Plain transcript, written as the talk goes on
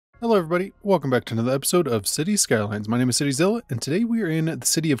Hello everybody, welcome back to another episode of City Skylines. My name is CityZilla, and today we are in the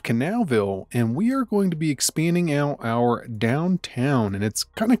city of Canalville, and we are going to be expanding out our downtown. And it's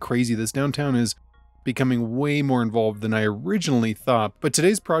kind of crazy, this downtown is becoming way more involved than I originally thought. But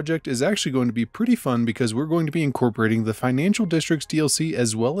today's project is actually going to be pretty fun because we're going to be incorporating the Financial Districts DLC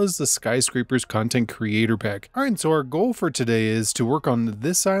as well as the Skyscrapers Content Creator Pack. Alright, so our goal for today is to work on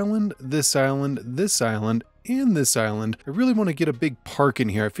this island, this island, this island, and this island. I really want to get a big park in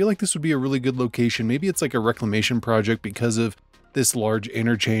here. I feel like this would be a really good location. Maybe it's like a reclamation project because of this large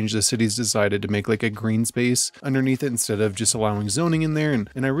interchange. The city's decided to make like a green space underneath it instead of just allowing zoning in there. And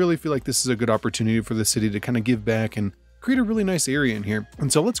I really feel like this is a good opportunity for the city to kind of give back and create a really nice area in here.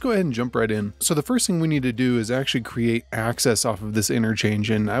 And so let's go ahead and jump right in. So the first thing we need to do is actually create access off of this interchange.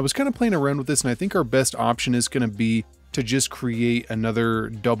 And I was kind of playing around with this, and I think our best option is going to be to just create another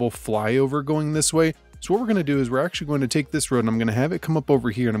double flyover going this way. So what we're going to do is we're actually going to take this road and I'm going to have it come up over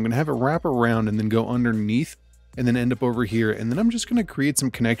here, and I'm going to have it wrap around and then go underneath and then end up over here. And then I'm just going to create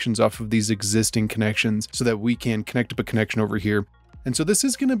some connections off of these existing connections so that we can connect up a connection over here. And so this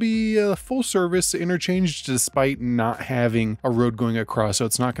is going to be a full service interchange despite not having a road going across. So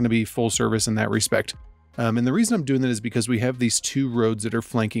it's not going to be full service in that respect. And the reason I'm doing that is because we have these two roads that are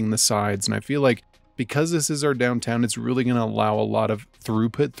flanking the sides. And I feel like because this is our downtown, it's really going to allow a lot of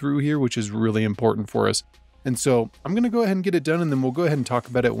throughput through here, which is really important for us. And so I'm going to go ahead and get it done, and then we'll go ahead and talk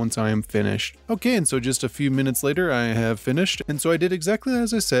about it once I am finished. Okay, and so just a few minutes later, I have finished. And so I did exactly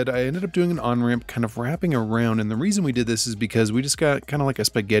as I said. I ended up doing an on-ramp kind of wrapping around. And the reason we did this is because we just got kind of like a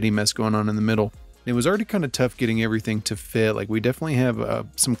spaghetti mess going on in the middle. It was already kind of tough getting everything to fit. Like, we definitely have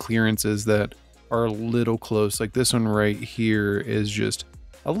some clearances that are a little close. Like this one right here is just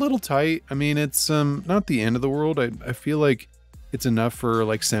a little tight. I mean, it's not the end of the world. I feel like it's enough for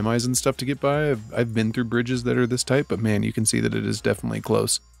like semis and stuff to get by. I've been through bridges that are this tight, but man, you can see that it is definitely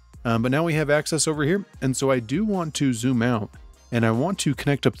close. But now we have access over here, and so I do want to zoom out, and I want to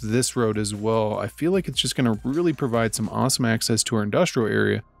connect up to this road as well. I feel like it's just going to really provide some awesome access to our industrial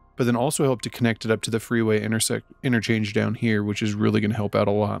area, but then also help to connect it up to the freeway interchange down here, which is really going to help out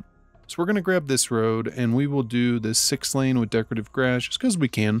a lot. So we're going to grab this road, and we will do this 6-lane with decorative grass just because we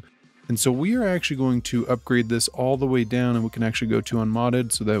can. And so we are actually going to upgrade this all the way down, and we can actually go to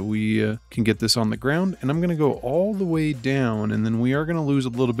unmodded so that we can get this on the ground. And I'm going to go all the way down, and then we are going to lose a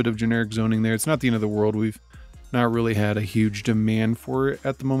little bit of generic zoning there. It's not the end of the world. We've not really had a huge demand for it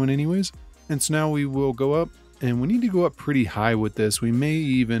at the moment anyways. And so now we will go up, and we need to go up pretty high with this. We may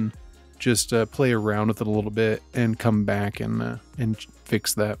even just play around with it a little bit and come back and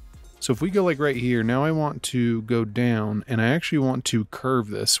fix that. So if we go like right here, now I want to go down, and I actually want to curve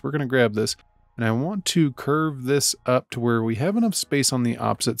this. We're going to grab this, and I want to curve this up to where we have enough space on the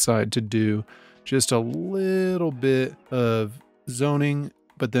opposite side to do just a little bit of zoning,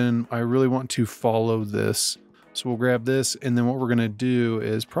 but then I really want to follow this. So we'll grab this, and then what we're going to do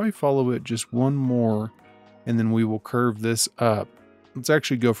is probably follow it just one more, and then we will curve this up. Let's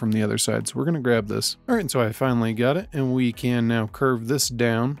actually go from the other side. So we're going to grab this. All right, and so I finally got it, and we can now curve this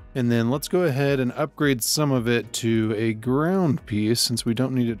down. And then let's go ahead and upgrade some of it to a ground piece since we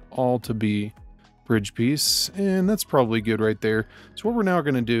don't need it all to be bridge piece. And that's probably good right there. So what we're now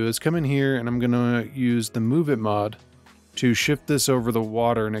going to do is come in here, and I'm going to use the Move It mod to shift this over the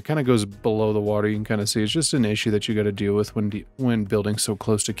water, and it kind of goes below the water. You can kind of see it's just an issue that you got to deal with when building so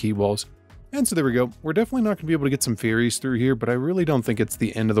close to key walls. And so there we go. We're definitely not going to be able to get some ferries through here, but I really don't think it's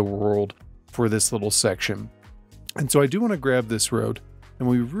the end of the world for this little section. And so I do want to grab this road, and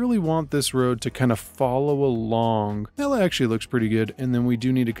we really want this road to kind of follow along. That actually looks pretty good. And then we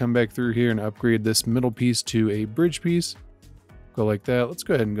do need to come back through here and upgrade this middle piece to a bridge piece. Go like that. Let's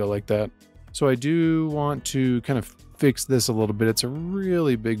go ahead and go like that. So I do want to kind of fix this a little bit. It's a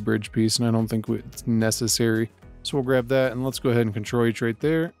really big bridge piece, and I don't think it's necessary. So we'll grab that, and let's go ahead and Control H right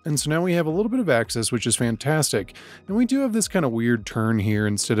there. And so now we have a little bit of access, which is fantastic. And we do have this kind of weird turn here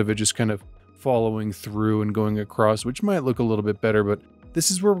instead of it just kind of following through and going across, which might look a little bit better, but this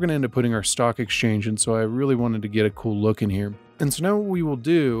is where we're going to end up putting our stock exchange. And so I really wanted to get a cool look in here. And so now what we will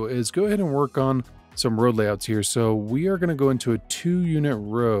do is go ahead and work on some road layouts here. So we are going to go into a 2-unit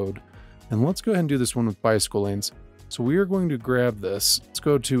road, and let's go ahead and do this one with bicycle lanes. So we are going to grab this. Let's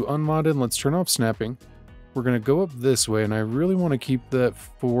go to unmodded. Let's turn off snapping. We're going to go up this way, and I really want to keep that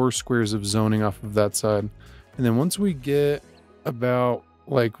 4 squares of zoning off of that side. And then once we get about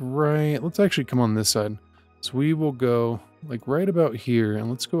like right, let's actually come on this side. So we will go like right about here, and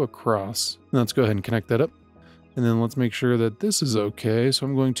let's go across. And let's go ahead and connect that up. And then let's make sure that this is okay. So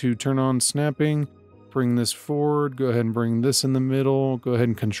I'm going to turn on snapping, bring this forward, go ahead and bring this in the middle, go ahead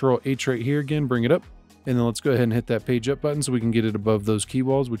and Control H right here again, bring it up. And then let's go ahead and hit that page up button so we can get it above those key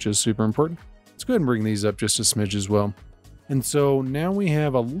walls, which is super important. Let's go ahead and bring these up just a smidge as well. And so now we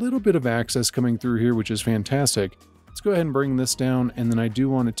have a little bit of access coming through here, which is fantastic. Let's go ahead and bring this down. And then I do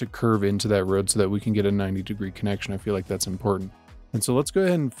want it to curve into that road so that we can get a 90-degree connection. I feel like that's important. And so let's go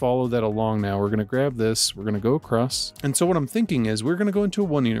ahead and follow that along now. We're going to grab this, we're going to go across. And so what I'm thinking is we're going to go into a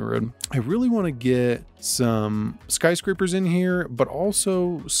 1-unit road. I really want to get some skyscrapers in here, but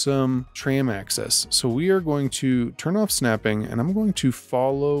also some tram access. So we are going to turn off snapping and I'm going to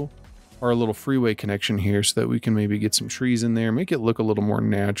follow our little freeway connection here so that we can maybe get some trees in there, make it look a little more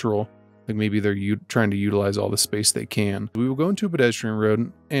natural. Like maybe they're trying to utilize all the space they can. We will go into a pedestrian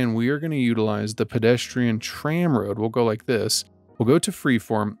road and we are going to utilize the pedestrian tram road. We'll go like this. We'll go to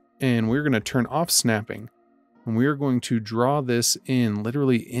freeform and we're going to turn off snapping and we're going to draw this in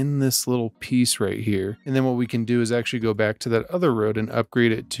literally in this little piece right here. And then what we can do is actually go back to that other road and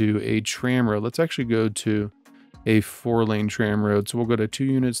upgrade it to a tram road. Let's actually go to a 4-lane tram road. So we'll go to 2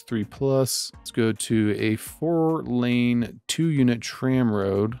 units, 3+. Let's go to a 4-lane 2-unit tram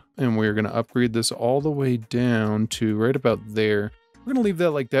road. And we're going to upgrade this all the way down to right about there. We're going to leave that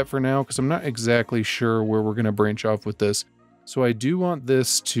like that for now because I'm not exactly sure where we're going to branch off with this. So I do want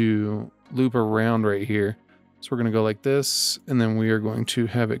this to loop around right here. So we're going to go like this, and then we are going to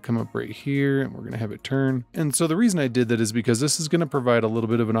have it come up right here, and we're going to have it turn. And so the reason I did that is because this is going to provide a little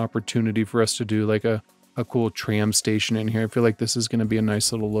bit of an opportunity for us to do like a cool tram station in here. I feel like this is going to be a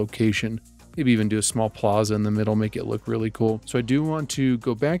nice little location. Maybe even do a small plaza in the middle, make it look really cool. So I do want to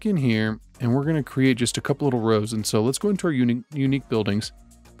go back in here, and we're going to create just a couple little rows. And so let's go into our unique buildings,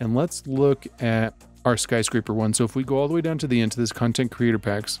 and let's look at our skyscraper one. So if we go all the way down to the end to this content creator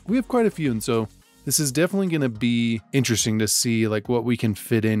packs, we have quite a few. And so this is definitely going to be interesting to see like what we can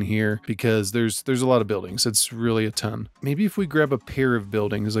fit in here because there's a lot of buildings. It's really a ton. Maybe if we grab a pair of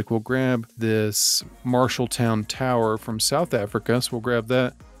buildings, like we'll grab this Marshalltown Tower from South Africa. So we'll grab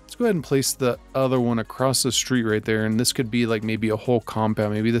that. Let's go ahead and place the other one across the street right there. And this could be like maybe a whole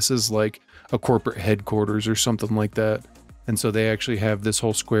compound. Maybe this is like a corporate headquarters or something like that. And so they actually have this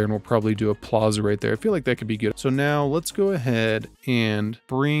whole square and we'll probably do a plaza right there. I feel like that could be good. So now let's go ahead and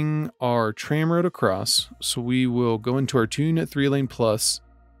bring our tram road across. So we will go into our 2-unit 3-lane plus,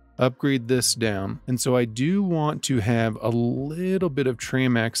 upgrade this down. And so I do want to have a little bit of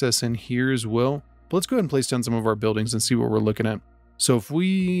tram access in here as well. But let's go ahead and place down some of our buildings and see what we're looking at. So if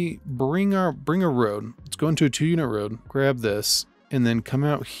we bring a road, let's go into a 2-unit road, grab this, and then come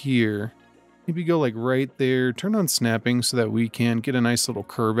out here. Maybe go like right there, turn on snapping so that we can get a nice little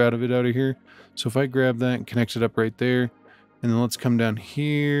curve out of here. So if I grab that and connect it up right there, and then let's come down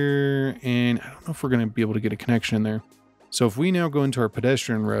here, and I don't know if we're going to be able to get a connection in there. So if we now go into our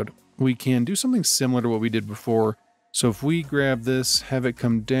pedestrian road, we can do something similar to what we did before. So if we grab this, have it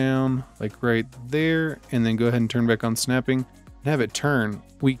come down like right there, and then go ahead and turn back on snapping and have it turn,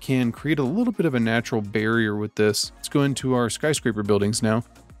 we can create a little bit of a natural barrier with this. Let's go into our skyscraper buildings now.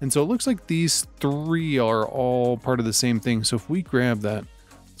 And so it looks like these 3 are all part of the same thing. So if we grab that,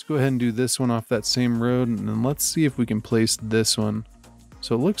 let's go ahead and do this one off that same road. And then let's see if we can place this one.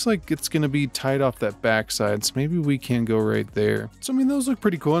 So it looks like it's going to be tied off that backside. So maybe we can go right there. So I mean, those look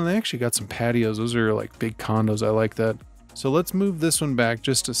pretty cool. And they actually got some patios. Those are like big condos. I like that. So let's move this one back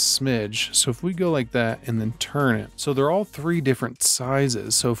just a smidge. So if we go like that and then turn it. So they're all 3 different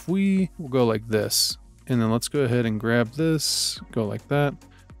sizes. So if we will go like this, and then let's go ahead and grab this, go like that.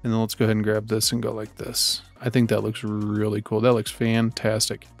 And then let's go ahead and grab this and go like this. I think that looks really cool. That looks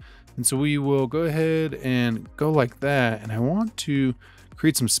fantastic. And so we will go ahead and go like that. And I want to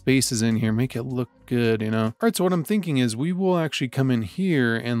create some spaces in here, make it look good, you know? All right, so what I'm thinking is we will actually come in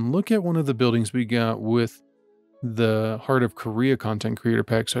here and look at one of the buildings we got with the Heart of Korea content creator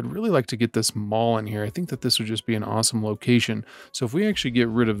pack. So I'd really like to get this mall in here. I think that this would just be an awesome location. So if we actually get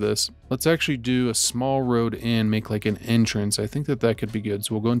rid of this, let's actually do a small road in, make like an entrance. I think that that could be good.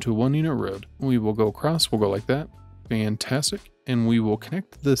 So we'll go into a 1-unit road. We will go across. We'll go like that. Fantastic. And we will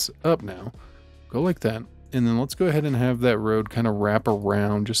connect this up now. Go like that. And then let's go ahead and have that road kind of wrap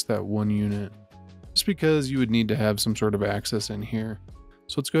around just that 1 unit. Just because you would need to have some sort of access in here.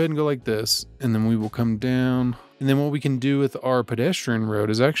 So let's go ahead and go like this, and then we will come down. And then what we can do with our pedestrian road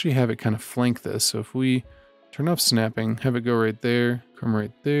is actually have it kind of flank this. So if we turn off snapping, have it go right there, come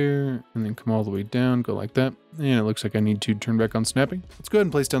right there, and then come all the way down, go like that. And it looks like I need to turn back on snapping. Let's go ahead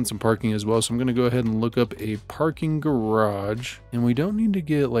and place down some parking as well. So I'm going to go ahead and look up a parking garage. And we don't need to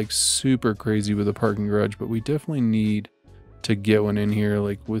get like super crazy with a parking garage, but we definitely need to get one in here.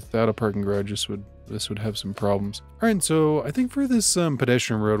 Like without a parking garage, this would this would have some problems. All right, so I think for this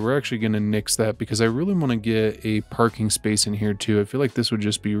pedestrian road, we're actually going to nix that because I really want to get a parking space in here too. I feel like this would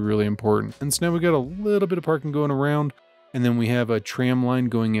just be really important. And so now we got a little bit of parking going around, and then we have a tram line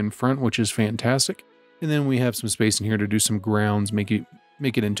going in front, which is fantastic. And then we have some space in here to do some grounds, make it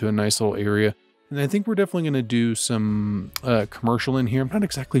into a nice little area. And I think we're definitely going to do some commercial in here. I'm not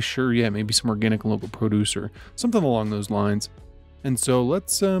exactly sure yet. Maybe some organic and local produce or something along those lines. And so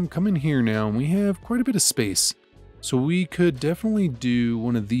let's come in here now. And we have quite a bit of space. So we could definitely do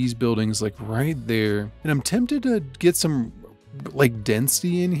one of these buildings like right there. And I'm tempted to get some like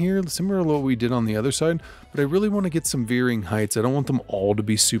density in here, similar to what we did on the other side. But I really want to get some varying heights. I don't want them all to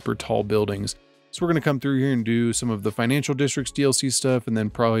be super tall buildings. So we're going to come through here and do some of the financial districts DLC stuff, and then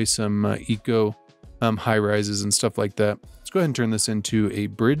probably some eco high rises and stuff like that. Let's go ahead and turn this into a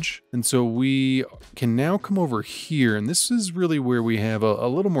bridge. And so we can now come over here, and this is really where we have a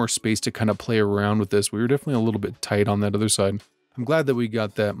little more space to kind of play around with this. We were definitely a little bit tight on that other side. I'm glad that we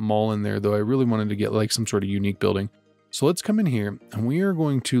got that mall in there, though. I really wanted to get like some sort of unique building. So let's come in here, and we are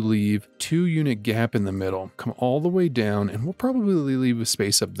going to leave 2-unit gap in the middle, come all the way down, and we'll probably leave a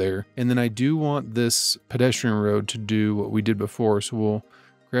space up there. And then I do want this pedestrian road to do what we did before. So we'll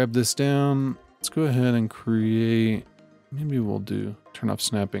grab this down. Let's go ahead and create, maybe we'll do turn off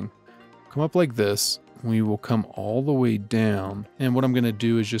snapping. Come up like this. We will come all the way down. And what I'm going to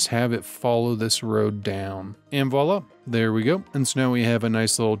do is just have it follow this road down. And voila, there we go. And so now we have a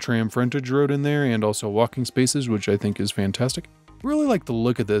nice little tram frontage road in there and also walking spaces, which I think is fantastic. Really like the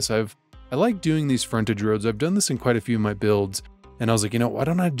look of this. I like doing these frontage roads. I've done this in quite a few of my builds. And I was like, you know, why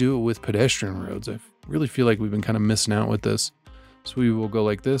don't I do it with pedestrian roads? I really feel like we've been kind of missing out with this. So we will go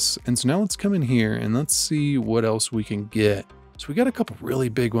like this. And so now let's come in here and let's see what else we can get. So we got a couple really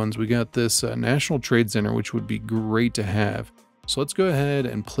big ones. We got this National Trade Center, which would be great to have. So let's go ahead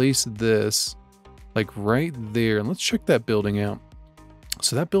and place this like right there. And let's check that building out.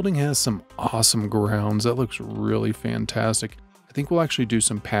 So that building has some awesome grounds. That looks really fantastic. I think we'll actually do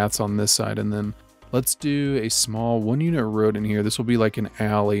some paths on this side, and then let's do a small 1-unit road in here. This will be like an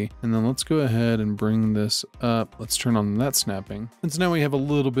alley. And then let's go ahead and bring this up. Let's turn on that snapping. And so now we have a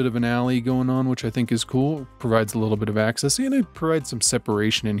little bit of an alley going on, which I think is cool. Provides a little bit of access, and it provides some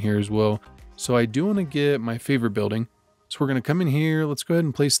separation in here as well. So I do want to get my favorite building. So we're going to come in here. Let's go ahead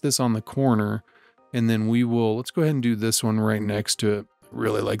and place this on the corner. And then let's go ahead and do this one right next to it.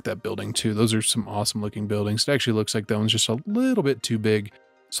 Really like that building too. Those are some awesome looking buildings. It actually looks like that one's just a little bit too big.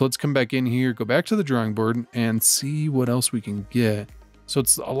 So let's come back in here, go back to the drawing board and see what else we can get. So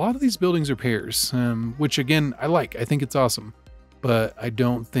it's a lot of these buildings are pairs, which again, I like. I think it's awesome, but I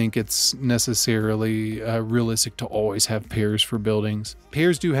don't think it's necessarily realistic to always have pairs for buildings.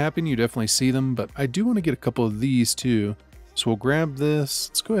 Pairs do happen, you definitely see them, but I do want to get a couple of these too. So we'll grab this.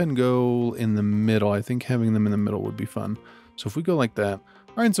 Let's go ahead and go in the middle. I think having them in the middle would be fun. So if we go like that.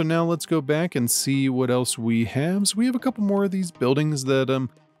 All right, so now let's go back and see what else we have. So we have a couple more of these buildings that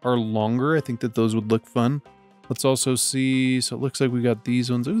are longer. I think that those would look fun. Let's also see. So it looks like we got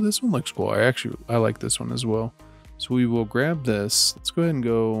these ones. Oh, this one looks cool. I like this one as well. So we will grab this. Let's go ahead and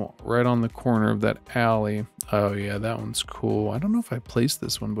go right on the corner of that alley. Oh yeah, that one's cool. I don't know if I placed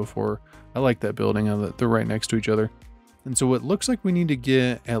this one before. I like that building. They're right next to each other. And so it looks like we need to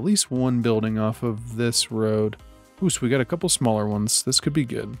get at least one building off of this road. Ooh, so we got a couple smaller ones. This could be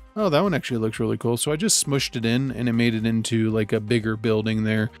good. Oh, that one actually looks really cool. So I just smushed it in and it made it into like a bigger building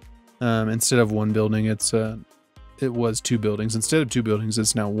there. Instead of one building, it was 2 buildings. Instead of 2 buildings,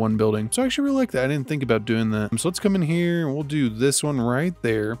 it's now 1 building. So I actually really like that. I didn't think about doing that. So let's come in here and we'll do this one right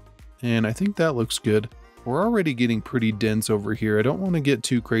there. And I think that looks good. We're already getting pretty dense over here. I don't want to get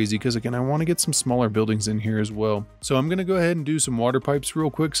too crazy because again, I want to get some smaller buildings in here as well. So I'm going to go ahead and do some water pipes real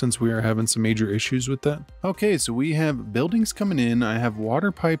quick since we are having some major issues with that. Okay, so we have buildings coming in. I have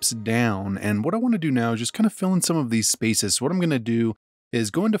water pipes down. And what I want to do now is just kind of fill in some of these spaces. So what I'm going to do is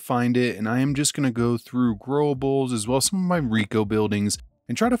go in to find it. And I am just going to go through growables as well as some of my Rico buildings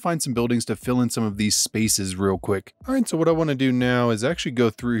and try to find some buildings to fill in some of these spaces real quick. All right, so what I want to do now is actually go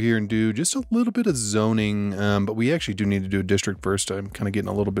through here and do just a little bit of zoning, but we actually do need to do a district first. I'm kind of getting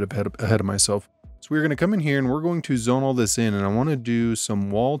a little bit ahead of myself. So we're going to come in here and we're going to zone all this in, and I want to do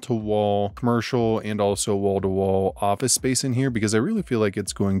some wall-to-wall commercial and also wall-to-wall office space in here because I really feel like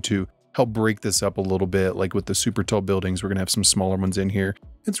it's going to help break this up a little bit. Like with the super tall buildings, we're going to have some smaller ones in here.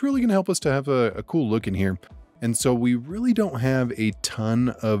 It's really going to help us to have a cool look in here. And so we really don't have a ton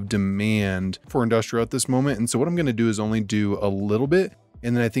of demand for industrial at this moment. And so what I'm going to do is only do a little bit.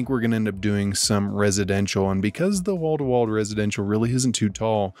 And then I think we're going to end up doing some residential. And because the wall-to-wall residential really isn't too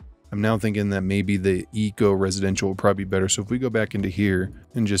tall, I'm now thinking that maybe the eco residential will probably be better. So if we go back into here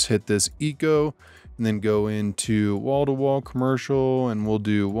and just hit this eco, and then go into wall-to-wall commercial, and we'll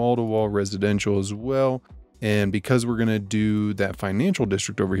do wall-to-wall residential as well. And because we're going to do that financial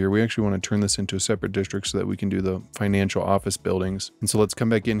district over here, we actually want to turn this into a separate district so that we can do the financial office buildings. And so let's come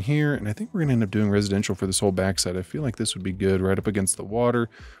back in here, and I think we're going to end up doing residential for this whole backside. I feel like this would be good right up against the water.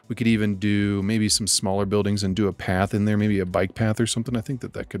 We could even do maybe some smaller buildings and do a path in there, maybe a bike path or something. I think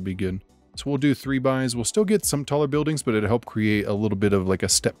that could be good. So we'll do 3 bys. We'll still get some taller buildings, but it'll help create a little bit of like a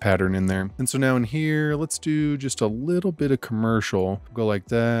step pattern in there. And so now in here, let's do just a little bit of commercial. Go like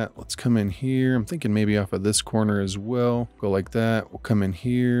that. Let's come in here. I'm thinking maybe off of this corner as well. Go like that. We'll come in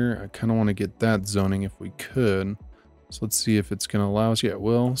here. I kind of want to get that zoning if we could. So let's see if it's going to allow us. Yeah, it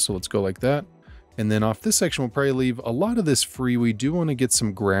will. So let's go like that. And then off this section, we'll probably leave a lot of this free. We do want to get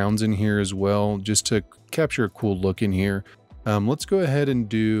some grounds in here as well, just to capture a cool look in here. Let's go ahead and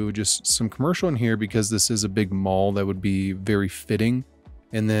do just some commercial in here because this is a big mall that would be very fitting.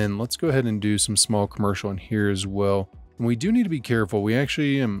 And then let's go ahead and do some small commercial in here as well. And we do need to be careful. We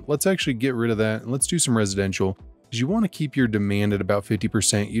actually, let's actually get rid of that and let's do some residential because you want to keep your demand at about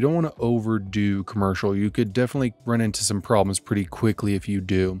 50%. You don't want to overdo commercial. You could definitely run into some problems pretty quickly if you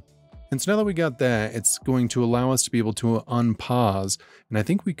do. And so now that we got that, it's going to allow us to be able to unpause. And I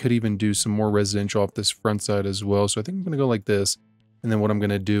think we could even do some more residential off this front side as well. So I think I'm going to go like this. And then what I'm going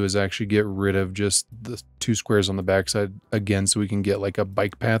to do is actually get rid of just the 2 squares on the backside again, so we can get like a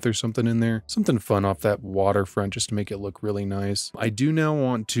bike path or something in there. Something fun off that waterfront just to make it look really nice. I do now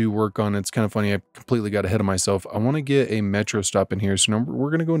want to work on, it's kind of funny, I completely got ahead of myself. I want to get a metro stop in here. So now we're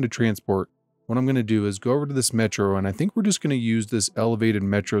going to go into transport. What I'm going to do is go over to this metro, and I think we're just going to use this elevated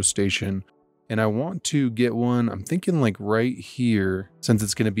metro station. And I want to get one, I'm thinking like right here, since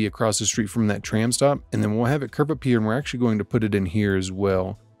it's going to be across the street from that tram stop. And then we'll have it curve up here, and we're actually going to put it in here as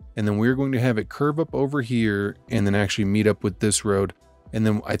well. And then we're going to have it curve up over here and then actually meet up with this road. And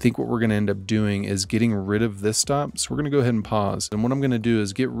then I think what we're going to end up doing is getting rid of this stop. So we're going to go ahead and pause. And what I'm going to do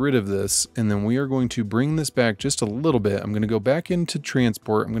is get rid of this. And then we are going to bring this back just a little bit. I'm going to go back into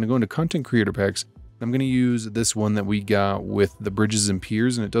transport. I'm going to go into content creator packs. I'm going to use this one that we got with the bridges and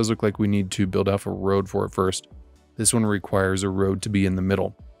piers. And it does look like we need to build off a road for it first. This one requires a road to be in the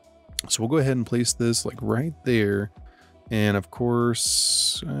middle. So we'll go ahead and place this like right there. And of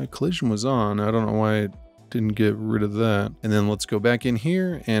course, collision was on. I don't know why it didn't get rid of that. And then let's go back in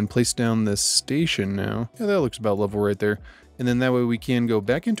here and place down this station now. Yeah, that looks about level right there. And then that way we can go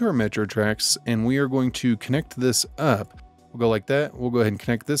back into our metro tracks, and we are going to connect this up. We'll go like that. We'll go ahead and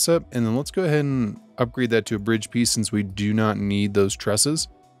connect this up, and then let's go ahead and upgrade that to a bridge piece since we do not need those trusses.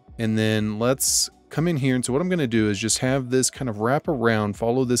 And then let's come in here. And so what I'm going to do is just have this kind of wrap around,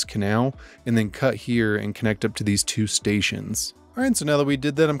 follow this canal, and then cut here and connect up to these 2 stations. All right, so now that we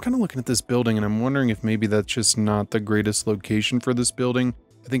did that, I'm kind of looking at this building and I'm wondering if maybe that's just not the greatest location for this building.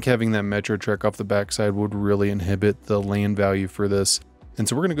 I think having that metro track off the backside would really inhibit the land value for this. And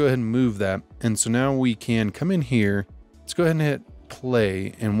so we're going to go ahead and move that. And so now we can come in here. Let's go ahead and hit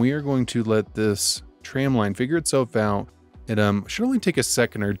play, and we are going to let this tram line figure itself out. It should only take a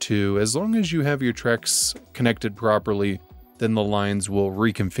second or two. As long as you have your tracks connected properly, then the lines will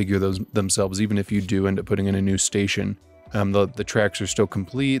reconfigure themselves, even if you do end up putting in a new station. The tracks are still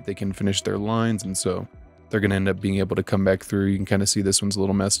complete, they can finish their lines, and so they're going to end up being able to come back through. You can kind of see this one's a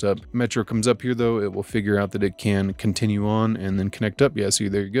little messed up. Metro comes up here though, it will figure out that it can continue on and then connect up. Yeah, see,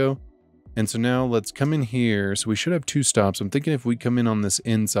 there you go. And so now let's come in here. So we should have 2 stops. I'm thinking if we come in on this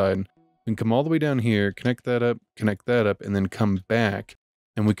inside, we can come all the way down here, connect that up, and then come back.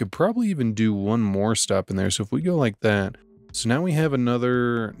 And we could probably even do 1 more stop in there. So if we go like that, so now we have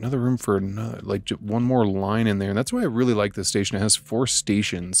another room for like 1 more line in there. And that's why I really like this station. It has 4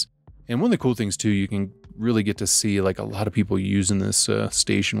 stations. And one of the cool things too, you can really get to see like a lot of people using this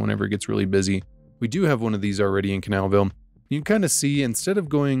station whenever it gets really busy. We do have one of these already in Canalville. You can kind of see, instead of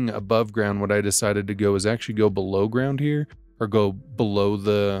going above ground, what I decided to go is actually go below ground here, or go below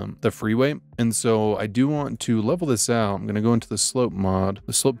the freeway. And so I do want to level this out. I'm going to go into the slope mod,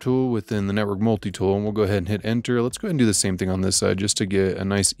 the slope tool within the network multi-tool, and we'll go ahead and hit enter. Let's go ahead and do the same thing on this side just to get a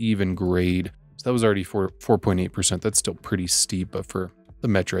nice even grade. So that was already 4.8%. That's still pretty steep, but for the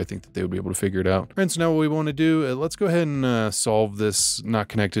metro, I think that they would be able to figure it out. All right, so now what we want to do, let's go ahead and solve this not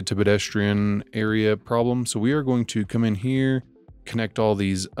connected to pedestrian area problem. So we are going to come in here, connect all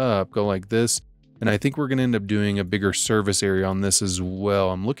these up, go like this. And I think we're going to end up doing a bigger service area on this as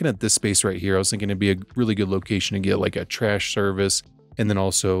well. I'm looking at this space right here. I was thinking it'd be a really good location to get like a trash service and then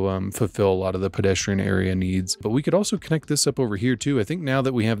also fulfill a lot of the pedestrian area needs. But we could also connect this up over here too. I think now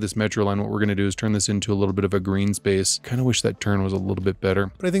that we have this metro line, what we're going to do is turn this into a little bit of a green space. Kind of wish that turn was a little bit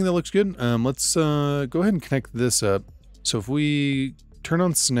better, but I think that looks good. Let's go ahead and connect this up. So if we turn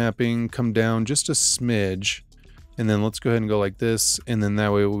on snapping, come down just a smidge, and then let's go ahead and go like this. And then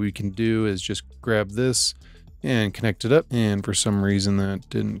that way what we can do is just grab this and connect it up. And for some reason that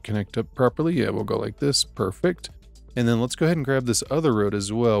didn't connect up properly. Yeah, we'll go like this. Perfect. And then let's go ahead and grab this other road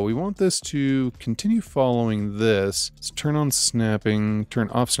as well. We want this to continue following this. Let's turn on snapping, turn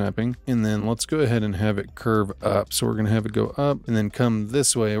off snapping, and then let's go ahead and have it curve up. So we're gonna have it go up and then come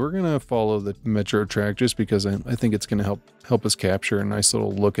this way. We're gonna follow the metro track just because I think it's gonna help us capture a nice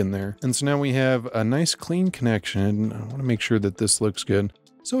little look in there. And so now we have a nice clean connection. I wanna make sure that this looks good.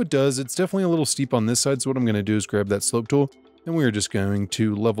 So it does. It's definitely a little steep on this side. So what I'm gonna do is grab that slope tool, and we're just going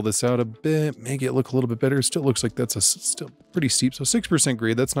to level this out a bit, make it look a little bit better. It still looks like that's still pretty steep. So 6%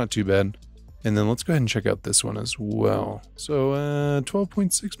 grade, that's not too bad. And then let's go ahead and check out this one as well. So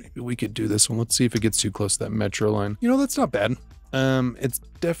 12.6, maybe we could do this one. Let's see if it gets too close to that metro line. You know, that's not bad. It's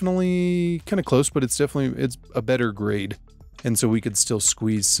definitely kind of close, but it's a better grade. And so we could still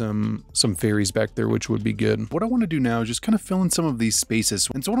squeeze some ferries back there, which would be good. What I want to do now is just kind of fill in some of these spaces.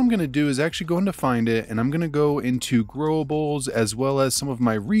 And so what I'm going to do is actually go in to find it, and I'm going to go into growables as well as some of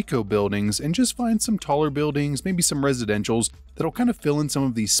my Rico buildings and just find some taller buildings, maybe some residentials that'll kind of fill in some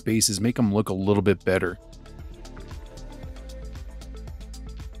of these spaces, make them look a little bit better.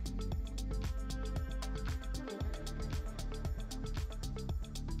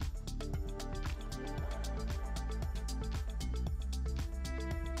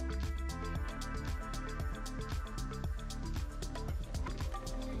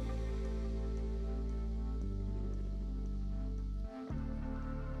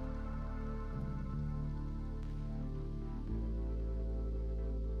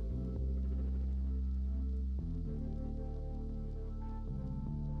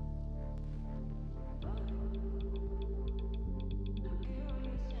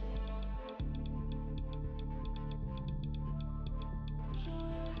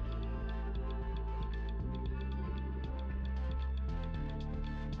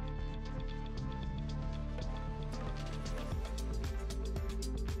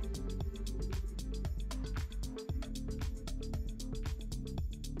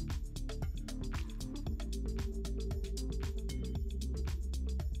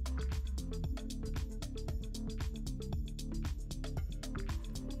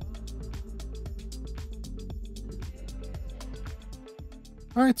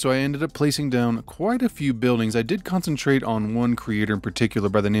 Alright, so I ended up placing down quite a few buildings. I did concentrate on one creator in particular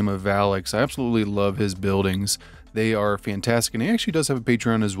by the name of Alex. I absolutely love his buildings. They are fantastic, and he actually does have a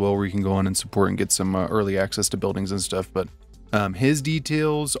Patreon as well where you can go on and support and get some early access to buildings and stuff, but his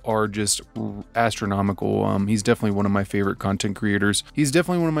details are just astronomical. He's definitely one of my favorite content creators. He's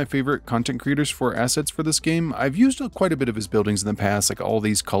definitely one of my favorite content creators for assets for this game. I've used quite a bit of his buildings in the past, like all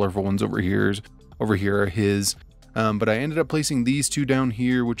these colorful ones over here are his. But I ended up placing these two down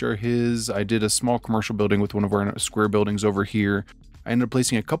here, which are his. I did a small commercial building with one of our square buildings over here. I ended up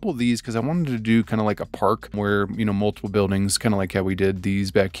placing a couple of these because I wanted to do kind of like a park where, you know, multiple buildings, kind of like how we did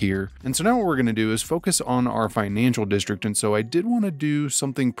these back here. And so now what we're going to do is focus on our financial district. And so I did want to do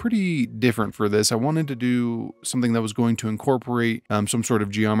something pretty different for this. I wanted to do something that was going to incorporate some sort of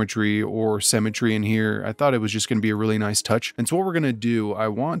geometry or symmetry in here. I thought it was just going to be a really nice touch. And so what we're going to do, I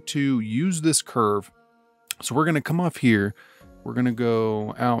want to use this curve. So we're going to come off here, we're going to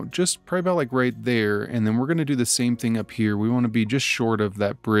go out just probably about like right there, and then we're going to do the same thing up here. We want to be just short of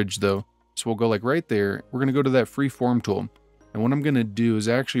that bridge though. So we'll go like right there. We're going to go to that free form tool. And what I'm going to do is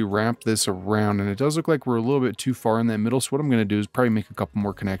actually wrap this around, and it does look like we're a little bit too far in that middle. So what I'm going to do is probably make a couple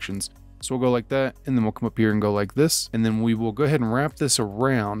more connections. So we'll go like that, and then we'll come up here and go like this. And then we will go ahead and wrap this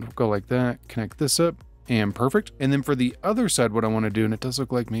around. We'll go like that, connect this up. And perfect. And then for the other side, what I want to do, and it does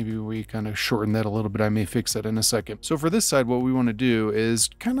look like maybe we kind of shorten that a little bit. I may fix that in a second. So for this side, what we want to do is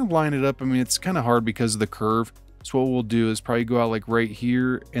kind of line it up. I mean, it's kind of hard because of the curve. So what we'll do is probably go out like right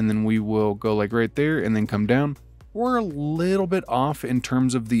here, and then we will go like right there and then come down. We're a little bit off in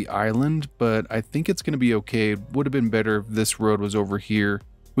terms of the island, but I think it's going to be okay. It would have been better if this road was over here.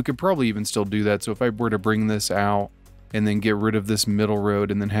 We could probably even still do that. So if I were to bring this out and then get rid of this middle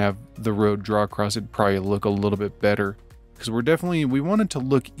road and then have the road draw across, it'd probably look a little bit better. Because we want it to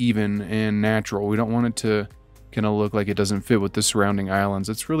look even and natural. We don't want it to kind of look like it doesn't fit with the surrounding islands.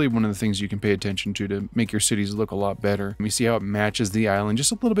 It's really one of the things you can pay attention to make your cities look a lot better. You see how it matches the island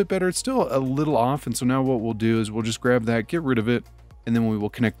just a little bit better. It's still a little off, and so now what we'll do is we'll just grab that, get rid of it, and then we will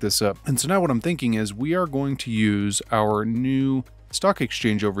connect this up. And so now what I'm thinking is we are going to use our new stock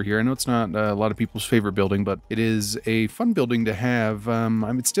exchange over here. I know it's not a lot of people's favorite building, but it is a fun building to have. I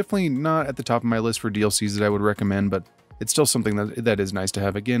mean, it's definitely not at the top of my list for DLCs that I would recommend, but it's still something that is nice to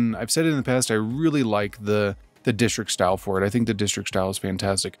have. Again, I've said it in the past, I really like the the district style for it. I think the district style is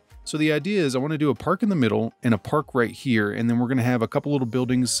fantastic. So the idea is I want to do a park in the middle and a park right here. And then we're going to have a couple little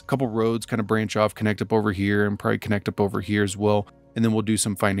buildings, a couple roads kind of branch off, connect up over here, and probably connect up over here as well. And then we'll do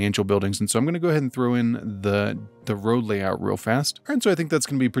some financial buildings. And so I'm going to go ahead and throw in the road layout real fast. All right, so I think that's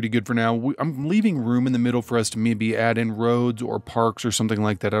going to be pretty good for now. I'm leaving room in the middle for us to maybe add in roads or parks or something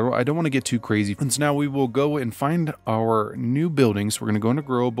like that. I don't want to get too crazy. And so now we will go and find our new buildings. We're going to go into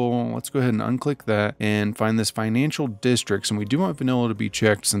Growable. Let's go ahead and unclick that and find this financial districts. And we do want vanilla to be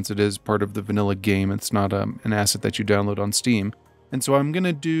checked since it is part of the vanilla game. It's not an asset that you download on Steam. And so I'm going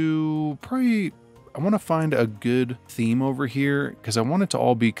to do probably... I want to find a good theme over here because I want it to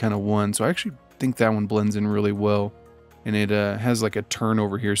all be kind of one. So I actually think that one blends in really well. And it has like a turn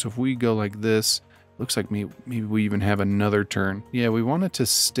over here. So if we go like this, looks like maybe we even have another turn. Yeah, we want it to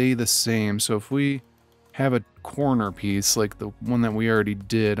stay the same. So if we have a corner piece like the one that we already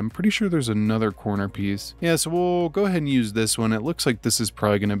did, I'm pretty sure there's another corner piece. Yeah, so we'll go ahead and use this one. It looks like this is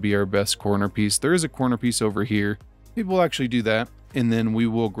probably going to be our best corner piece. There is a corner piece over here. Maybe we'll actually do that. And then we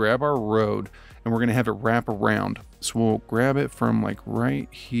will grab our road and we're going to have it wrap around. So we'll grab it from like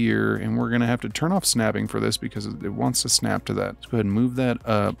right here and we're going to have to turn off snapping for this because it wants to snap to that. Let's go ahead and move that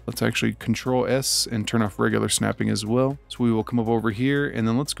up. Let's actually Control S and turn off regular snapping as well. So we will come up over here and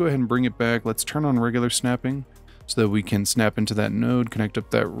then let's go ahead and bring it back. Let's turn on regular snapping so that we can snap into that node, connect up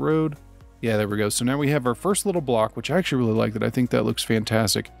that road. Yeah, there we go. So now we have our first little block, which I actually really like that. I think that looks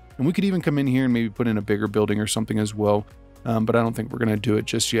fantastic. And we could even come in here and maybe put in a bigger building or something as well. But I don't think we're going to do it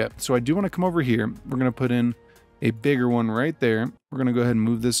just yet. So I do want to come over here. We're going to put in a bigger one right there. We're going to go ahead and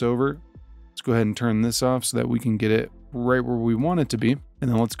move this over. Let's go ahead and turn this off so that we can get it right where we want it to be. And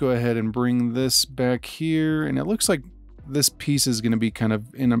then let's go ahead and bring this back here. And it looks like this piece is going to be kind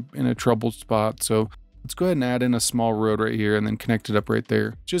of in a troubled spot. So let's go ahead and add in a small road right here and then connect it up right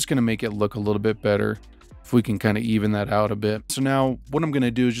there. Just going to make it look a little bit better. If we can kind of even that out a bit. So now what I'm going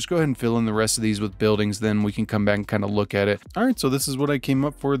to do is just go ahead and fill in the rest of these with buildings. Then we can come back and kind of look at it. All right, so this is what I came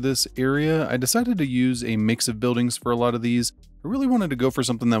up for this area. I decided to use a mix of buildings for a lot of these. I really wanted to go for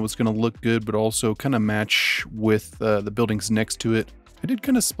something that was going to look good, but also kind of match with the buildings next to it. I did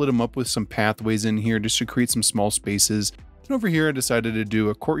kind of split them up with some pathways in here just to create some small spaces. And over here, I decided to do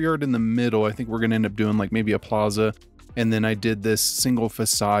a courtyard in the middle. I think we're going to end up doing like maybe a plaza. And then I did this single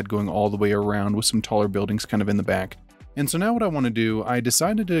facade going all the way around with some taller buildings kind of in the back. And so now what I want to do, I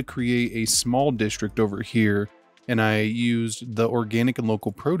decided to create a small district over here. And I used the organic and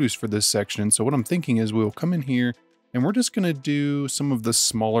local produce for this section. So what I'm thinking is we'll come in here and we're just going to do some of the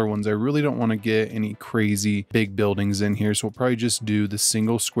smaller ones. I really don't want to get any crazy big buildings in here. So we'll probably just do the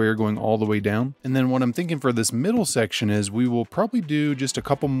single square going all the way down. And then what I'm thinking for this middle section is we will probably do just a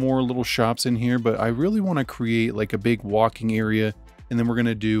couple more little shops in here. But I really want to create like a big walking area. And then we're going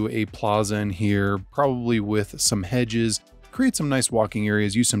to do a plaza in here, probably with some hedges. Create some nice walking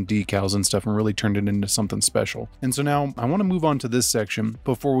areas, use some decals and stuff, and really turn it into something special. And so now I want to move on to this section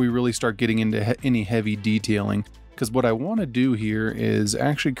before we really start getting into any heavy detailing. Because what I want to do here is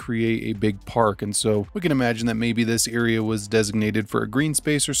actually create a big park. And so we can imagine that maybe this area was designated for a green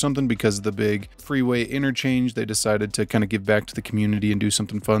space or something because of the big freeway interchange. They decided to kind of give back to the community and do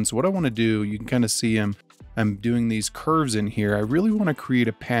something fun. So what I want to do, you can kind of see I'm doing these curves in here. I really want to create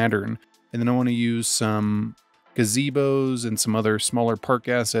a pattern. And then I want to use some gazebos and some other smaller park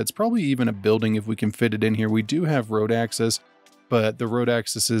assets, probably even a building if we can fit it in here. We do have road access, but the road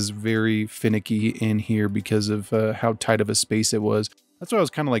access is very finicky in here because of how tight of a space it was. That's why I was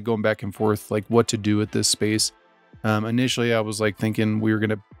kind of like going back and forth, like what to do with this space. Initially, I was like thinking we were going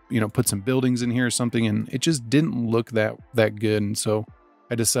to, put some buildings in here or something, and it just didn't look that good. And so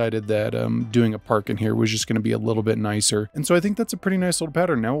I decided that doing a park in here was just going to be a little bit nicer. And so I think that's a pretty nice little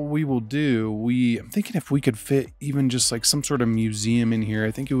pattern. Now what we will do, I'm thinking if we could fit even just like some sort of museum in here,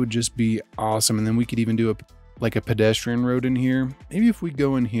 I think it would just be awesome. And then we could even do like a pedestrian road in here. Maybe if we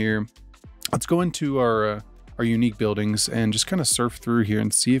go in here, let's go into our unique buildings and just kind of surf through here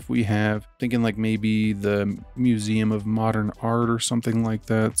and see if we have, thinking like maybe the Museum of Modern Art or something like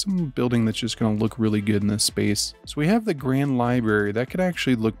that. Some building that's just going to look really good in this space. So we have the Grand Library. That could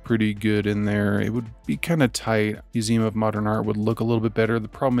actually look pretty good in there. It would be kind of tight. Museum of Modern Art would look a little bit better. The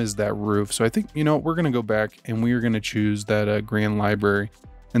problem is that roof. So I think, we're going to go back and we are going to choose that Grand Library.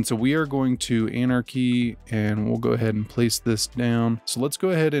 And so we are going to Anarchy and we'll go ahead and place this down. So let's go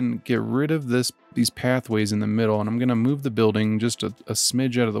ahead and get rid of these pathways in the middle. And I'm going to move the building just a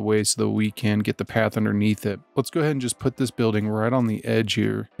smidge out of the way so that we can get the path underneath it. Let's go ahead and just put this building right on the edge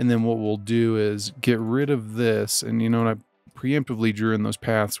here. And then what we'll do is get rid of this. And I'm preemptively drew in those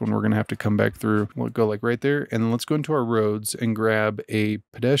paths when we're going to have to come back through. We'll go like right there, and then let's go into our roads and grab a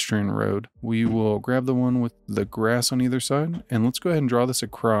pedestrian road. We will grab the one with the grass on either side, and let's go ahead and draw this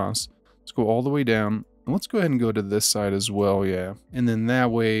across. Let's go all the way down. And let's go ahead and go to this side as well, yeah. And then that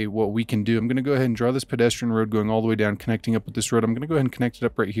way, what we can do, I'm going to go ahead and draw this pedestrian road going all the way down, connecting up with this road. I'm going to go ahead and connect it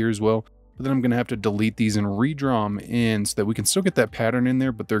up right here as well. But then I'm going to have to delete these and redraw them in so that we can still get that pattern in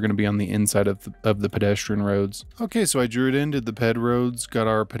there, but they're going to be on the inside of the pedestrian roads. Okay, so I drew it in, did the ped roads, got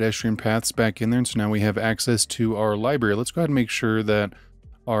our pedestrian paths back in there, and so now we have access to our library. Let's go ahead and make sure that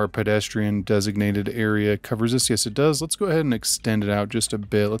our pedestrian designated area covers this. Yes, it does. Let's go ahead and extend it out just a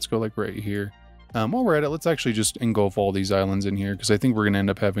bit. Let's go like right here. While we're at it, let's actually just engulf all these islands in here, because I think we're going to end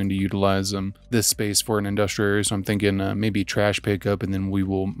up having to utilize this space for an industrial area. So I'm thinking maybe trash pickup, and then we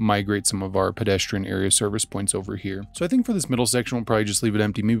will migrate some of our pedestrian area service points over here. So I think for this middle section, we'll probably just leave it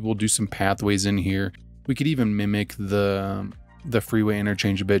empty. Maybe we'll do some pathways in here. We could even mimic the freeway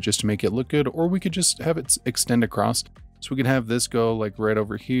interchange a bit just to make it look good, or we could just have it extend across. So we could have this go like right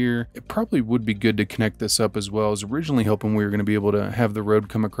over here. It probably would be good to connect this up as well. I was originally hoping we were going to be able to have the road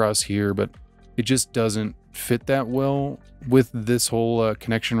come across here, but it just doesn't fit that well with this whole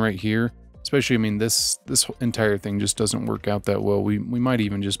connection right here. Especially, I mean, this entire thing just doesn't work out that well. We might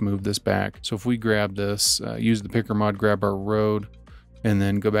even just move this back. So if we grab this, use the picker mod, grab our road, and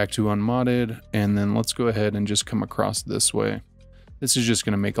then go back to unmodded, and then let's go ahead and just come across this way. This is just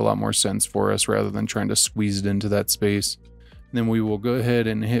going to make a lot more sense for us rather than trying to squeeze it into that space. And then we will go ahead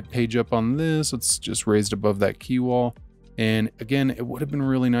and hit page up on this. It's just raised above that key wall. And again, it would have been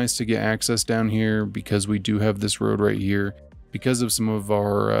really nice to get access down here because we do have this road right here. Because of some of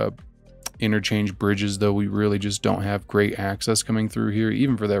our interchange bridges, though, we really just don't have great access coming through here,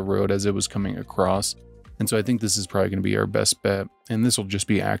 even for that road as it was coming across. And so I think this is probably going to be our best bet. And this will just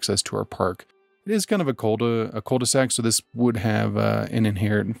be access to our park. It is kind of a cul-de-sac, so this would have an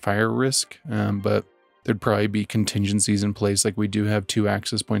inherent fire risk, but there'd probably be contingencies in place. Like we do have 2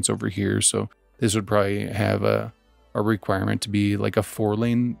 access points over here, so this would probably have a requirement to be like a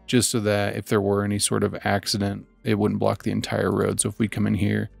 4-lane, just so that if there were any sort of accident, it wouldn't block the entire road. So if we come in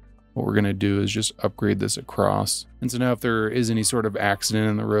here, what we're going to do is just upgrade this across. And so now if there is any sort of accident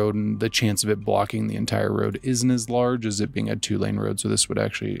in the road, and the chance of it blocking the entire road isn't as large as it being a 2-lane road, so this would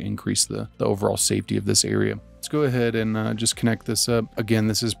actually increase the overall safety of this area. Let's go ahead and just connect this up. Again,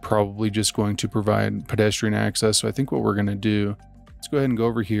 this is probably just going to provide pedestrian access. So I think what we're going to do, let's go ahead and go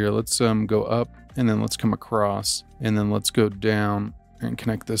over here. Let's go up, and then let's come across, and then let's go down and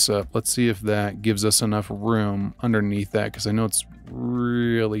connect this up. Let's see if that gives us enough room underneath that, because I know it's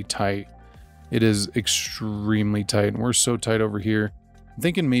really tight. It is extremely tight, and we're so tight over here. I'm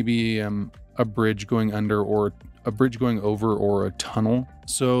thinking maybe a bridge going under, or a bridge going over, or a tunnel.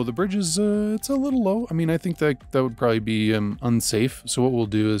 So the bridge is it's a little low. I mean, I think that would probably be unsafe. So what we'll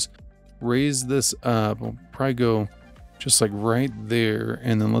do is raise this up. We'll probably go just like right there,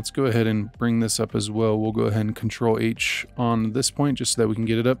 and then let's go ahead and bring this up as well. We'll go ahead and Control H on this point just so that we can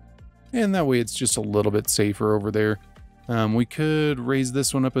get it up, and that way it's just a little bit safer over there. We could raise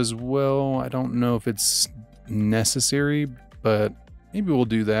this one up as well. I don't know if it's necessary, but maybe we'll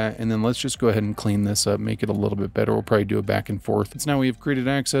do that. And then let's just go ahead and clean this up, make it a little bit better. We'll probably do it back and forth. So now we have created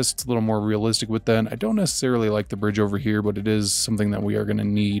access. It's a little more realistic with that. I don't necessarily like the bridge over here, but it is something that we are going to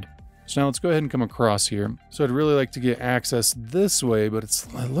need. So now let's go ahead and come across here. So I'd really like to get access this way, but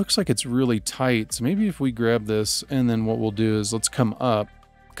it looks like it's really tight. So maybe if we grab this, and then what we'll do is let's come up,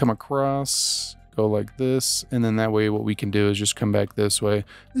 come across, go like this, and then that way what we can do is just come back this way.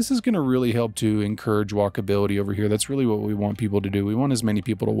 This is going to really help to encourage walkability over here. That's really what we want people to do. We want as many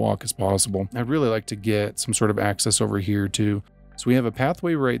people to walk as possible. I'd really like to get some sort of access over here too. So we have a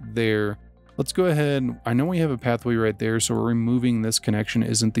pathway right there. Let's go ahead. I know we have a pathway right there, so removing this connection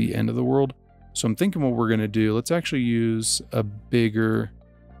isn't the end of the world. So I'm thinking what we're going to do, let's actually use a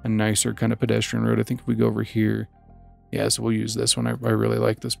nicer kind of pedestrian road. I think if we go over here, yeah, so we'll use this one. I really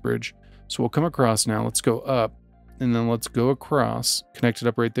like this bridge. So we'll come across now. Let's go up, and then let's go across, connect it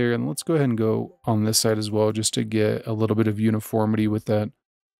up right there, and let's go ahead and go on this side as well, just to get a little bit of uniformity with that.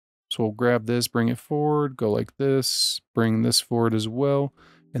 So we'll grab this, bring it forward, go like this, bring this forward as well.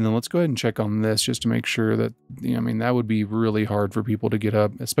 And then let's go ahead and check on this just to make sure that, I mean, that would be really hard for people to get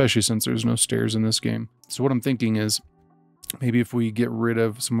up, especially since there's no stairs in this game. So what I'm thinking is maybe if we get rid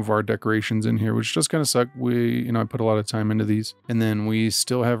of some of our decorations in here, which does kind of suck. I put a lot of time into these, and then we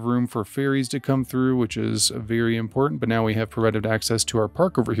still have room for ferries to come through, which is very important. But now we have provided access to our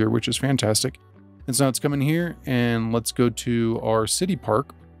park over here, which is fantastic. And so now it's coming here, and let's go to our city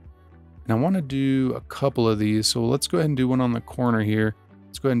park. And I want to do a couple of these. So let's go ahead and do one on the corner here.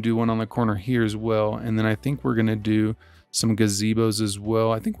 Let's go ahead and do one on the corner here as well. And then I think we're going to do some gazebos as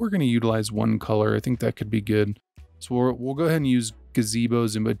well. I think we're going to utilize one color. I think that could be good. So we'll go ahead and use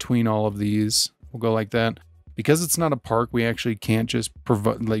gazebos in between all of these. We'll go like that. Because it's not a park, we actually can't just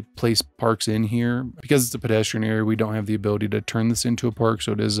place parks in here. Because it's a pedestrian area, we don't have the ability to turn this into a park,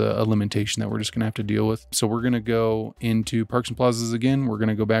 so it is a limitation that we're just gonna have to deal with. So we're gonna go into Parks and Plazas again. We're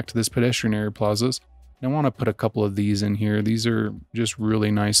gonna go back to this pedestrian area plazas. And I wanna put a couple of these in here. These are just really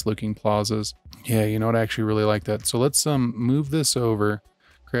nice looking plazas. Yeah, you know what, I actually really like that. So let's move this over,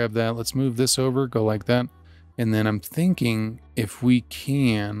 grab that. Let's move this over, go like that. And then I'm thinking if we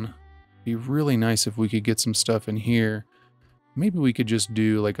can, be really nice if we could get some stuff in here. Maybe we could just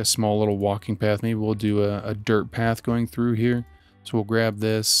do like a small little walking path. Maybe we'll do a dirt path going through here. So we'll grab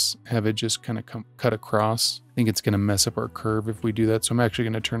this, have it just kind of cut across. I think it's going to mess up our curve if we do that. So I'm actually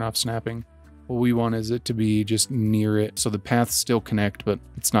going to turn off snapping. What we want is it to be just near it. So the paths still connect, but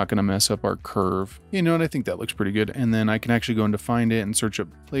it's not going to mess up our curve. You know what? I think that looks pretty good. And then I can actually go into find it and search up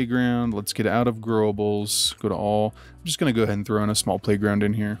playground. Let's get out of growables, go to all. I'm just going to go ahead and throw in a small playground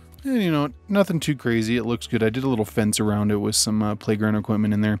in here. And you know, nothing too crazy. It looks good. I did a little fence around it with some playground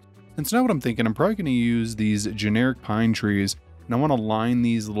equipment in there. And so now what I'm thinking, I'm probably going to use these generic pine trees. And I want to line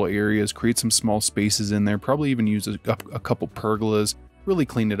these little areas, create some small spaces in there, probably even use a couple pergolas, really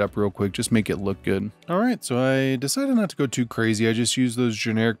clean it up real quick, just make it look good. All right, so I decided not to go too crazy. I just used those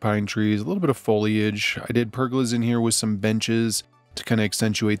generic pine trees, a little bit of foliage. I did pergolas in here with some benches to kind of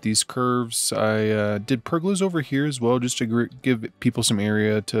accentuate these curves. I did pergolas over here as well, just to give people some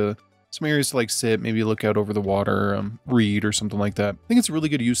areas to like sit, maybe look out over the water, read or something like that. I think it's a really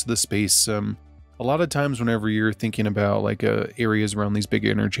good use of the space. A lot of times whenever you're thinking about like areas around these big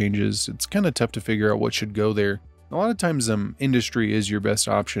interchanges, it's kind of tough to figure out what should go there. A lot of times industry is your best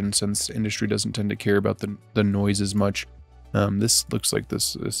option, since industry doesn't tend to care about the noise as much. This looks like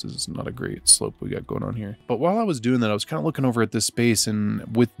this is not a great slope we got going on here. But while I was doing that, I was kind of looking over at this space,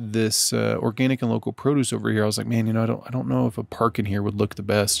 and with this organic and local produce over here, I was like, man, you know, I don't know if a park in here would look the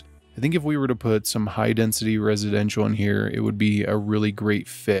best. I think if we were to put some high density residential in here, it would be a really great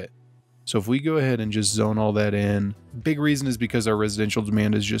fit. So if we go ahead and just zone all that in, big reason is because our residential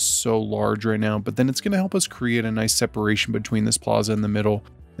demand is just so large right now, but then it's going to help us create a nice separation between this plaza in the middle.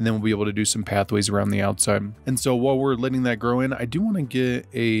 And then we'll be able to do some pathways around the outside. And so while we're letting that grow in, I do want to get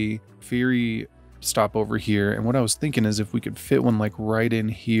a ferry stop over here. And what I was thinking is if we could fit one like right in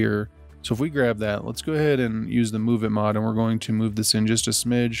here. So if we grab that, let's go ahead and use the move it mod, and we're going to move this in just a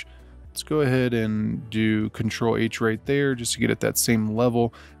smidge. Let's go ahead and do Control H right there just to get at that same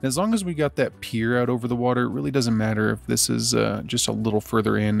level. And as long as we got that pier out over the water, it really doesn't matter if this is just a little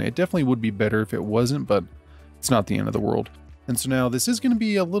further in. It definitely would be better if it wasn't, but it's not the end of the world. And so now this is going to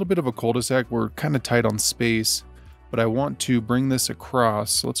be a little bit of a cul-de-sac. We're kind of tight on space, but I want to bring this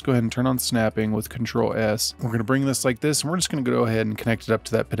across. So let's go ahead and turn on snapping with Control S. We're going to bring this like this, and we're just going to go ahead and connect it up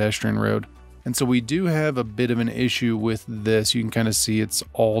to that pedestrian road. And so we do have a bit of an issue with this. You can kind of see it's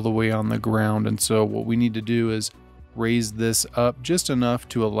all the way on the ground. And so what we need to do is raise this up just enough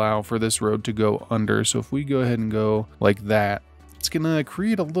to allow for this road to go under. So if we go ahead and go like that, it's going to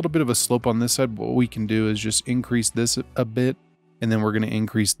create a little bit of a slope on this side. What we can do is just increase this a bit, and then we're going to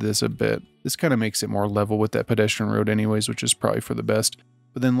increase this a bit. This kind of makes it more level with that pedestrian road anyways, which is probably for the best.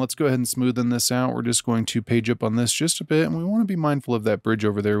 But then let's go ahead and smoothen this out. We're just going to page up on this just a bit, and we want to be mindful of that bridge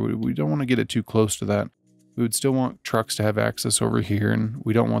over there. We don't want to get it too close to that. We would still want trucks to have access over here, and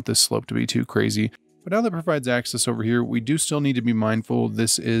we don't want this slope to be too crazy. But now that provides access over here, we do still need to be mindful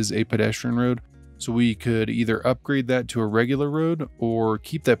this is a pedestrian road. So we could either upgrade that to a regular road or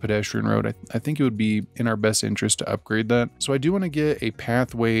keep that pedestrian road. I think it would be in our best interest to upgrade that. So I do want to get a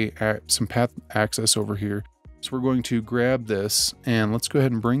pathway, some path access over here. So we're going to grab this, and let's go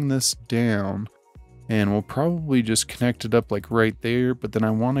ahead and bring this down, and we'll probably just connect it up like right there. But then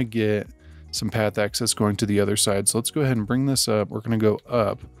I want to get some path access going to the other side. So let's go ahead and bring this up. We're going to go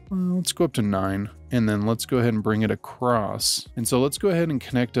up. Let's go up to 9, and then let's go ahead and bring it across. And so let's go ahead and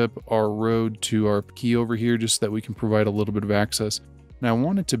connect up our road to our key over here just so that we can provide a little bit of access. Now I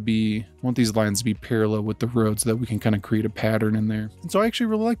want these lines to be parallel with the road so that we can kind of create a pattern in there. And so I actually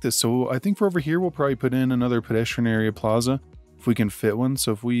really like this. So I think for over here, we'll probably put in another pedestrian area plaza if we can fit one.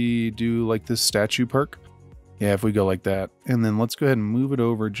 So if we do like this statue park, yeah, if we go like that, and then let's go ahead and move it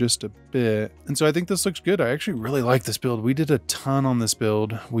over just a bit. And so I think this looks good. I actually really like this build. We did a ton on this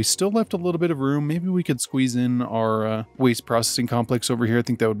build. We still left a little bit of room. Maybe we could squeeze in our waste processing complex over here. I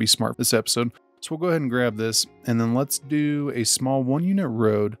think that would be smart for this episode. So we'll go ahead and grab this, and then let's do a small 1-unit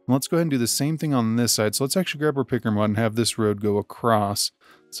road. And let's go ahead and do the same thing on this side. So let's actually grab our picker mod and have this road go across.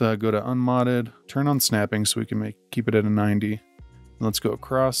 So go to unmodded, turn on snapping so we can keep it at a 90. And let's go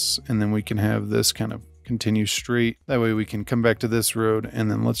across, and then we can have this kind of continue straight. That way we can come back to this road, and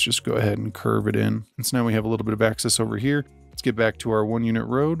then let's just go ahead and curve it in. And so now we have a little bit of access over here. Let's get back to our 1 unit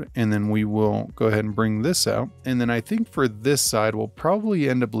road, and then we will go ahead and bring this out. And then I think for this side, we'll probably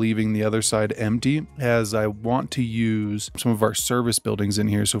end up leaving the other side empty, as I want to use some of our service buildings in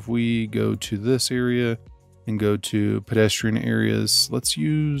here. So if we go to this area and go to pedestrian areas, let's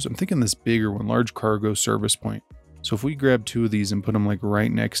use, I'm thinking this bigger one, large cargo service point. So if we grab 2 of these and put them like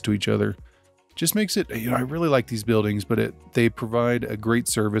right next to each other, just makes it, you know, I really like these buildings, but they provide a great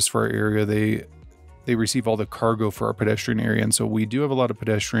service for our area. They receive all the cargo for our pedestrian area. And so we do have a lot of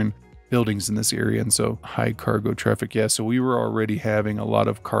pedestrian buildings in this area. And so high cargo traffic. Yeah. So we were already having a lot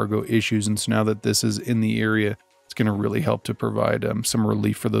of cargo issues. And so now that this is in the area, it's going to really help to provide some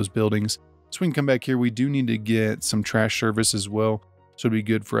relief for those buildings. So we can come back here. We do need to get some trash service as well. So it'd be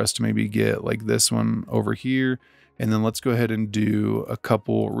good for us to maybe get like this one over here. And then let's go ahead and do a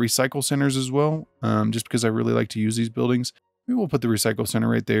couple recycle centers as well. Just because I really like to use these buildings. We will put the recycle center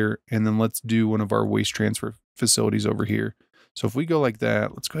right there, and then let's do one of our waste transfer facilities over here. So if we go like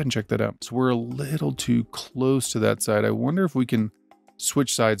that, let's go ahead and check that out. So we're a little too close to that side. I wonder if we can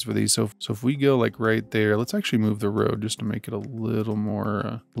switch sides for these. So if we go like right there, let's actually move the road just to make it a little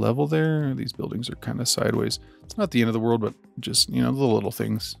more level there. These buildings are kind of sideways. It's not the end of the world, but just, you know, the little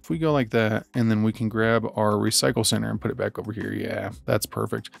things. If we go like that, and then we can grab our recycle center and put it back over here. Yeah, that's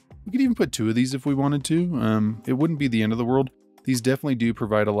perfect. We could even put 2 of these if we wanted to. It wouldn't be the end of the world. These definitely do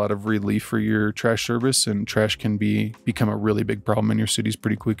provide a lot of relief for your trash service, and trash can become a really big problem in your cities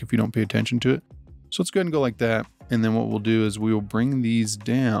pretty quick if you don't pay attention to it. So let's go ahead and go like that. And then what we'll do is we will bring these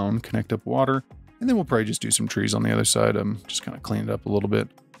down, connect up water, and then we'll probably just do some trees on the other side. Just kind of clean it up a little bit,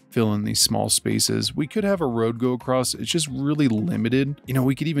 fill in these small spaces. We could have a road go across. It's just really limited. You know,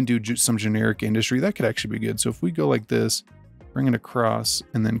 we could even do some generic industry. That could actually be good. So if we go like this, bring it across,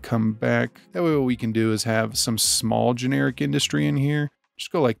 and then come back. That way what we can do is have some small generic industry in here.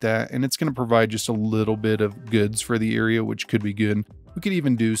 Just go like that, and it's going to provide just a little bit of goods for the area, which could be good. We could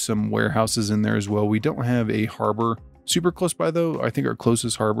even do some warehouses in there as well. We don't have a harbor super close by though. I think our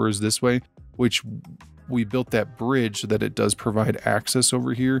closest harbor is this way, which we built that bridge so that it does provide access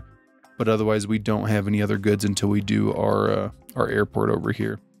over here. But otherwise we don't have any other goods until we do our airport over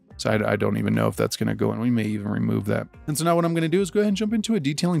here. So I don't even know if that's going to go in. We may even remove that. And so now what I'm going to do is go ahead and jump into a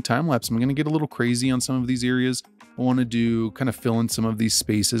detailing time lapse. I'm going to get a little crazy on some of these areas. I want to do kind of fill in some of these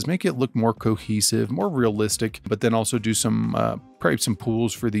spaces, make it look more cohesive, more realistic, but then also do some probably some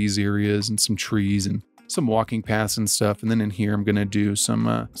pools for these areas and some trees and some walking paths and stuff. And then in here, I'm going to do some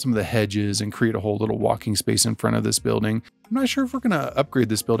of the hedges and create a whole little walking space in front of this building. I'm not sure if we're going to upgrade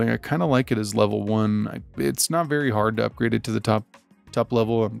this building. I kind of like it as level 1. It's not very hard to upgrade it to the top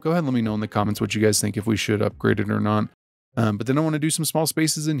level. Go ahead and let me know in the comments what you guys think, if we should upgrade it or not. But then I want to do some small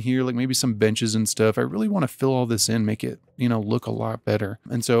spaces in here, like maybe some benches and stuff. I really want to fill all this in, make it, you know, look a lot better.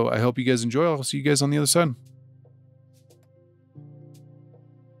 And so I hope you guys enjoy. I'll see you guys on the other side.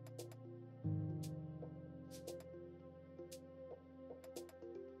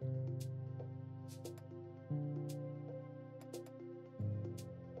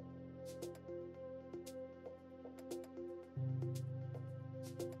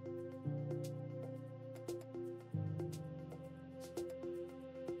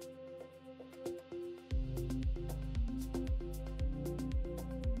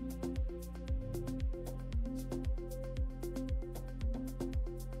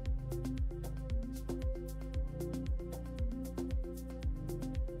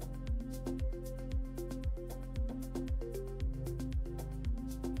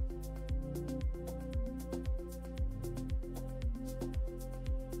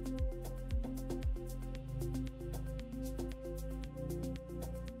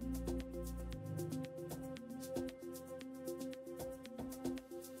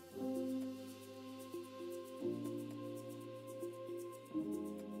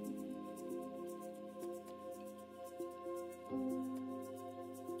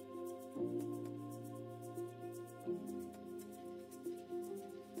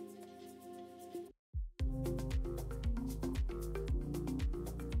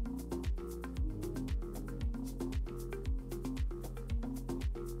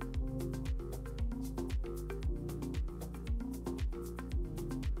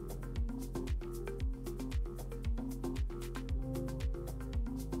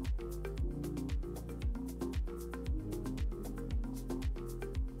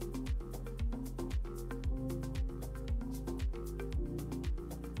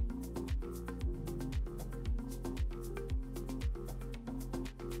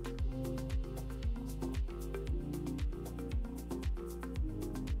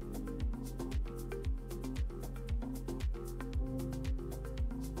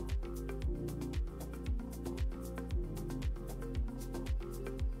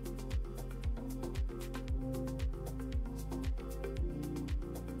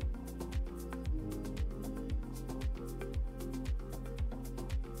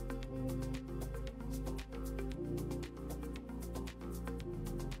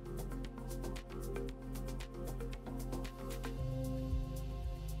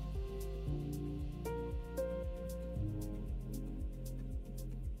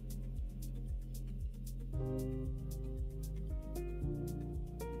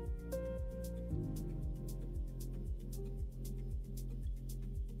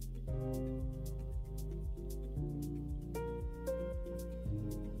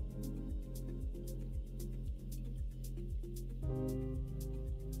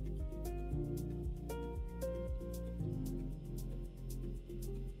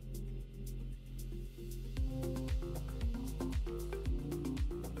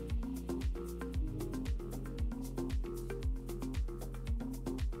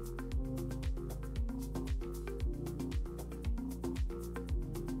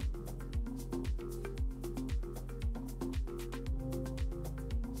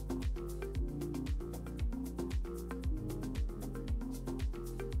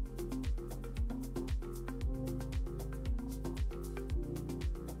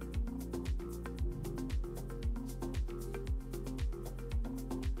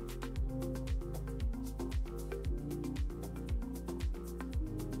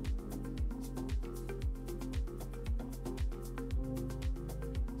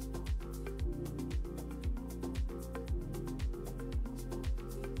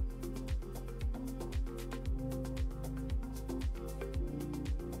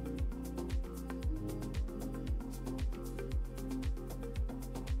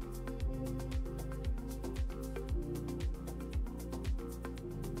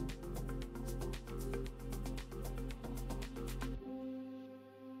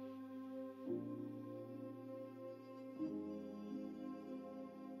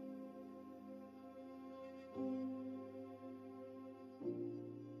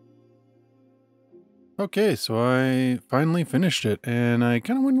 Okay, so I finally finished it and I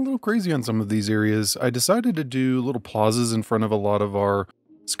kind of went a little crazy on some of these areas. I decided to do little plazas in front of a lot of our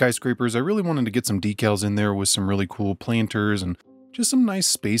skyscrapers. I really wanted to get some decals in there with some really cool planters and just some nice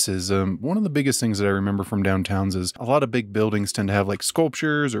spaces. One of the biggest things that I remember from downtowns is a lot of big buildings tend to have like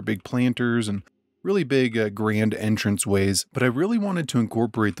sculptures or big planters and really big grand entrance ways. But I really wanted to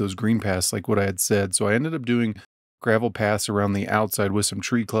incorporate those green paths like what I had said. So I ended up doing gravel paths around the outside with some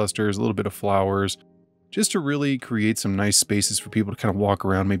tree clusters, a little bit of flowers, just to really create some nice spaces for people to kind of walk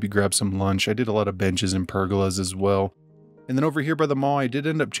around, maybe grab some lunch. I did a lot of benches and pergolas as well. And then over here by the mall, I did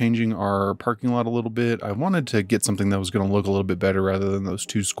end up changing our parking lot a little bit. I wanted to get something that was going to look a little bit better rather than those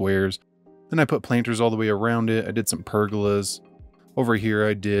two squares. Then I put planters all the way around it. I did some pergolas. Over here,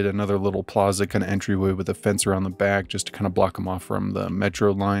 I did another little plaza kind of entryway with a fence around the back just to kind of block them off from the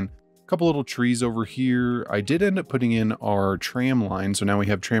metro line. A couple little trees over here. I did end up putting in our tram line, so now we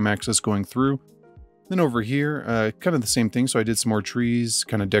have tram access going through. Then over here, kind of the same thing. So I did some more trees,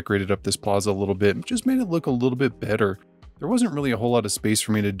 kind of decorated up this plaza a little bit, just made it look a little bit better. There wasn't really a whole lot of space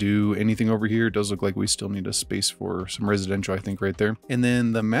for me to do anything over here. It does look like we still need a space for some residential, I think, right there. And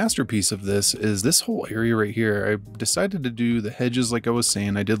then the masterpiece of this is this whole area right here. I decided to do the hedges like I was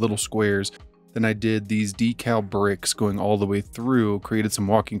saying. I did little squares. Then I did these decal bricks going all the way through, created some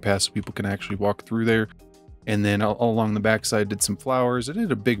walking paths so people can actually walk through there. And then all along the backside did some flowers. I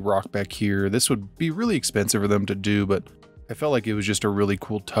did a big rock back here. This would be really expensive for them to do, but I felt like it was just a really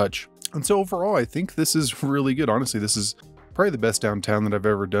cool touch. And so overall, I think this is really good. Honestly, this is probably the best downtown that I've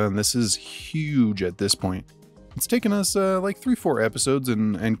ever done. This is huge at this point. It's taken us like 3-4 episodes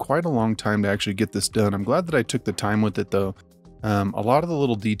and quite a long time to actually get this done. I'm glad that I took the time with it though. A lot of the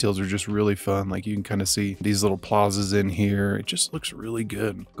little details are just really fun. Like you can kind of see these little plazas in here. It just looks really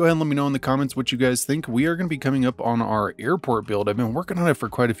good. Go ahead and let me know in the comments what you guys think. We are going to be coming up on our airport build. I've been working on it for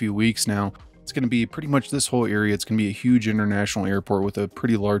quite a few weeks now. It's going to be pretty much this whole area. It's going to be a huge international airport with a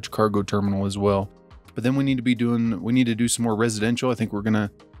pretty large cargo terminal as well. But then we need to do some more residential. I think we're going to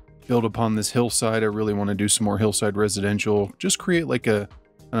build upon this hillside. I really want to do some more hillside residential. Just create like I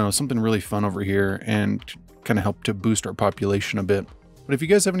don't know, something really fun over here and kind of help to boost our population a bit. But if you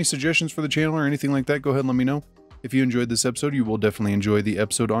guys have any suggestions for the channel or anything like that, go ahead and let me know. If you enjoyed this episode, you will definitely enjoy the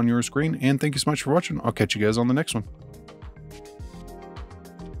episode on your screen. And thank you so much for watching. I'll catch you guys on the next one.